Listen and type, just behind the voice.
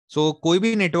So कोई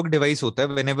भी network device होता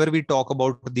है, whenever we talk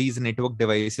about these network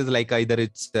devices, like either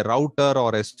it's a router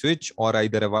or a switch or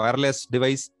either a wireless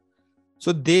device,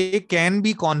 so they can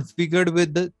be configured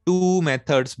with two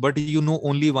methods, but you know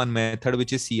only one method,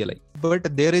 which is CLI.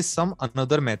 But there is some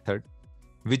another method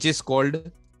which is called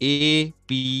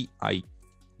API.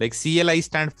 Like CLI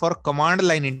stand for command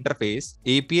line interface,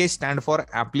 API stand for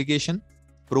application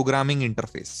programming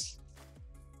interface.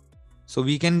 So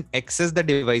we can access the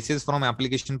devices from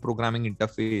application programming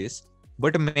interface,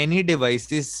 but many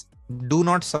devices do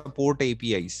not support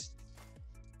APIs.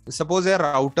 Suppose a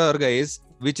router, guys,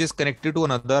 which is connected to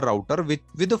another router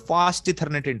with a fast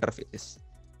Ethernet interface.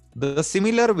 The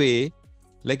similar way,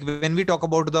 like when we talk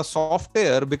about the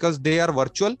software, because they are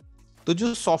virtual, तो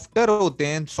जो software होते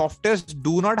हैं, softwares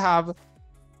do not have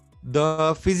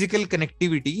the physical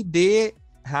connectivity, they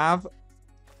have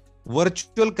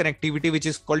virtual connectivity, which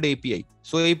is called API.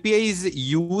 So API is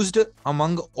used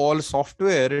among all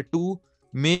software to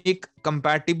make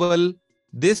compatible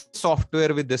this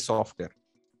software with this software.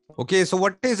 Okay, so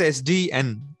what is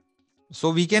SDN? So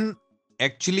we can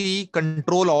actually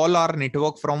control all our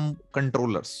network from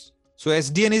controllers. So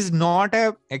SDN is not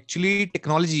a actually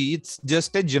technology, it's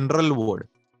just a general word.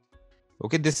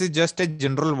 Okay, this is just a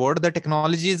general word. The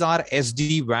technologies are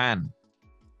SDWAN,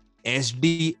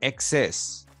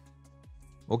 SDXS,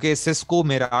 okay, Cisco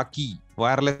Meraki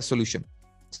wireless solution,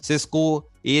 Cisco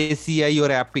ACI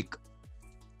or APIC.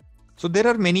 So there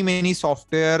are many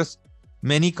softwares,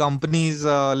 many companies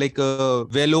like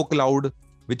Velo Cloud,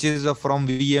 which is from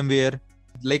VMware.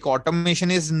 Like automation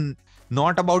is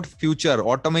not about future,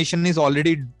 automation is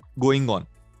already going on.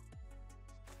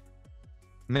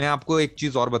 मैं आपको एक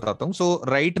चीज और बताता हूँ. So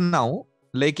right now,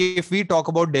 like if we talk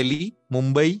about Delhi,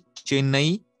 Mumbai,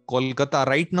 Chennai, Kolkata,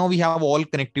 right now we have all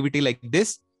connectivity like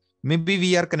this. Maybe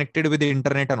we are connected with the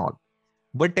internet and all.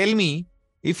 But tell me,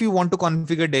 if you want to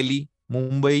configure Delhi,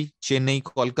 Mumbai, Chennai,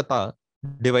 Kolkata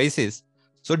devices,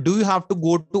 so do you have to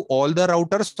go to all the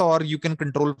routers or you can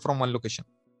control from one location?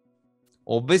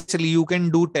 Obviously, you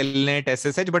can do telnet,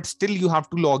 SSH, but still you have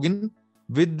to log in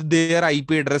with their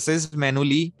IP addresses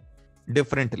manually,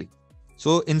 differently.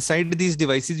 So inside these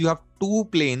devices, you have two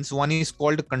planes. One is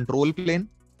called control plane.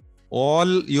 All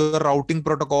your routing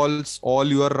protocols, all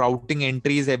your routing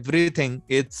entries, everything,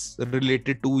 it's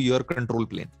related to your control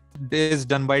plane. This is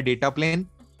done by data plane.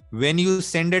 When you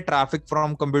send a traffic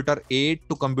from computer A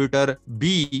to computer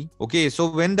B, okay, so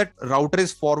when that router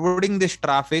is forwarding this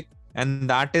traffic, and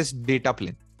that is data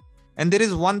plane. And there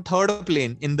is one third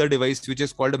plane in the device, which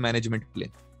is called management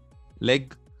plane.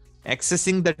 Like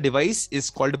accessing the device is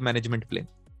called management plane.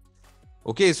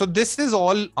 Okay, so this is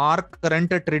all our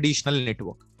current traditional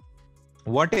network.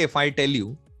 What if I tell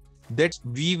you that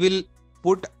we will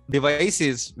put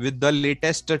devices with the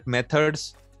latest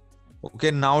methods?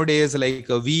 Okay, nowadays like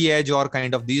V-Edge or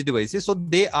kind of these devices. So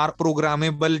they are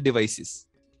programmable devices.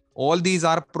 All these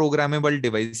are programmable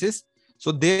devices.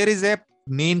 So there is a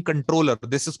main controller.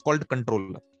 This is called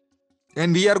controller.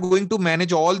 And we are going to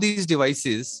manage all these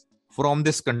devices from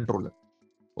this controller.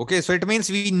 Okay, so it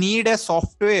means we need a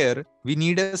software. We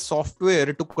need a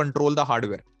software to control the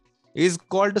hardware. Is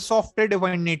called software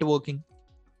defined networking.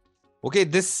 Okay,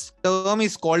 this term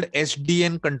is called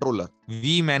SDN controller.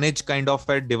 We manage kind of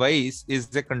a device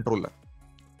is a controller.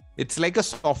 It's like a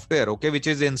software, okay, which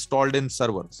is installed in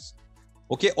servers.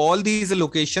 Okay, all these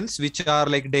locations which are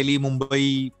like Delhi,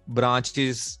 Mumbai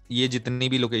branches, ये जितनी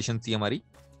भी locations थी हमारी.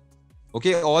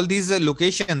 Okay, all these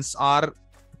locations are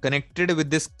connected with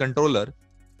this controller.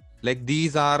 Like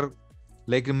these are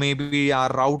like maybe our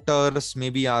routers,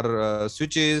 maybe our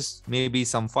switches, maybe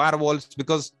some firewalls,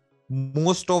 because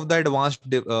most of the advanced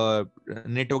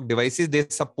network devices, they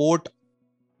support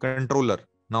controller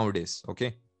nowadays.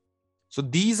 Okay, so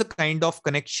these kind of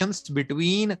connections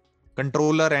between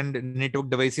controller and network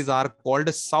devices are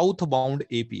called southbound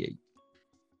API.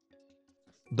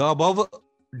 The above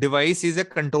device is a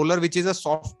controller, which is a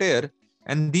software,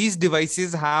 and these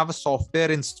devices have software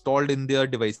installed in their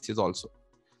devices also.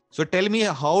 So tell me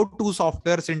how two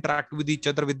softwares interact with each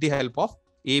other with the help of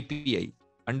API.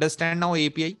 Understand now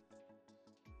API?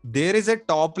 There is a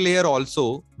top layer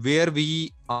also where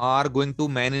we are going to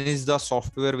manage the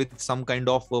software with some kind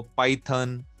of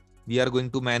Python. We are going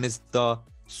to manage the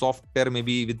software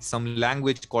maybe with some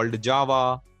language called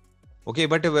Java. Okay,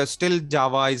 but still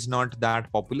Java is not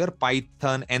that popular.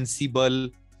 Python,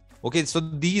 Ansible. Okay, so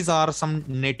these are some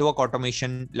network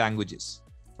automation languages.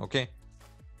 Okay.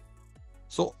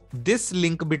 So this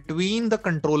link between the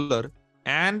controller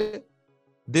and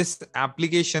this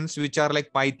applications which are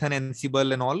like Python,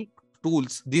 Ansible and all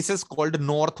tools, this is called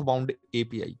northbound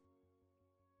API.